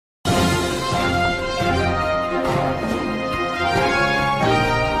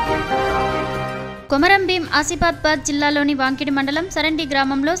కొమరం భీం ఆసిఫాబాద్ జిల్లాలోని వాంకిడి మండలం సరండి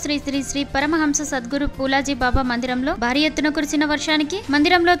గ్రామంలో శ్రీ శ్రీ శ్రీ పరమహంస సద్గురు పూలాజీ బాబా మందిరంలో భారీ ఎత్తున కురిసిన వర్షానికి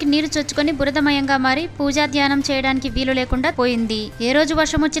మందిరంలోకి నీరు చొచ్చుకొని బురదమయంగా మారి పూజా ధ్యానం చేయడానికి వీలు లేకుండా పోయింది. ఏ రోజు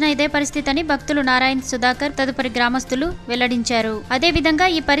వర్షం వచ్చినా ఇదే పరిస్థితి అని భక్తులు నారాయణ్, సుధాకర్ తదుపరి గ్రామస్తులు వెల్లడించారు. అదే విధంగా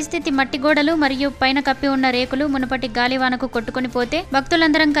ఈ పరిస్థితి మట్టి గోడలు మరియు పైన కప్పి ఉన్న రేకులు మునుపటి గాలివానకు కొట్టుకొని పోతే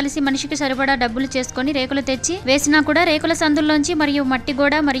భక్తులందరం కలిసి మనిషికి సరిపడా డబ్బులు చేసుకుని రేకులు తెచ్చి వేసినా కూడా రేకుల సందుల్లోంచి మరియు మట్టి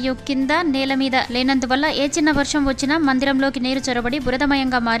గోడ మరియు కింద నేల మీద లేనందువల్ల ఏ చిన్న వర్షం వచ్చినా మందిరంలోకి నీరు చొరబడి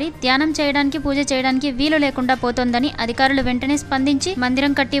బురదమయంగా మారి ధ్యానం చేయడానికి, పూజ చేయడానికి వీలు లేకుండా పోతోందని అధికారులు వెంటనే స్పందించి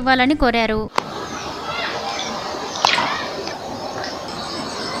మందిరం కట్టి ఇవ్వాలని కోరారు.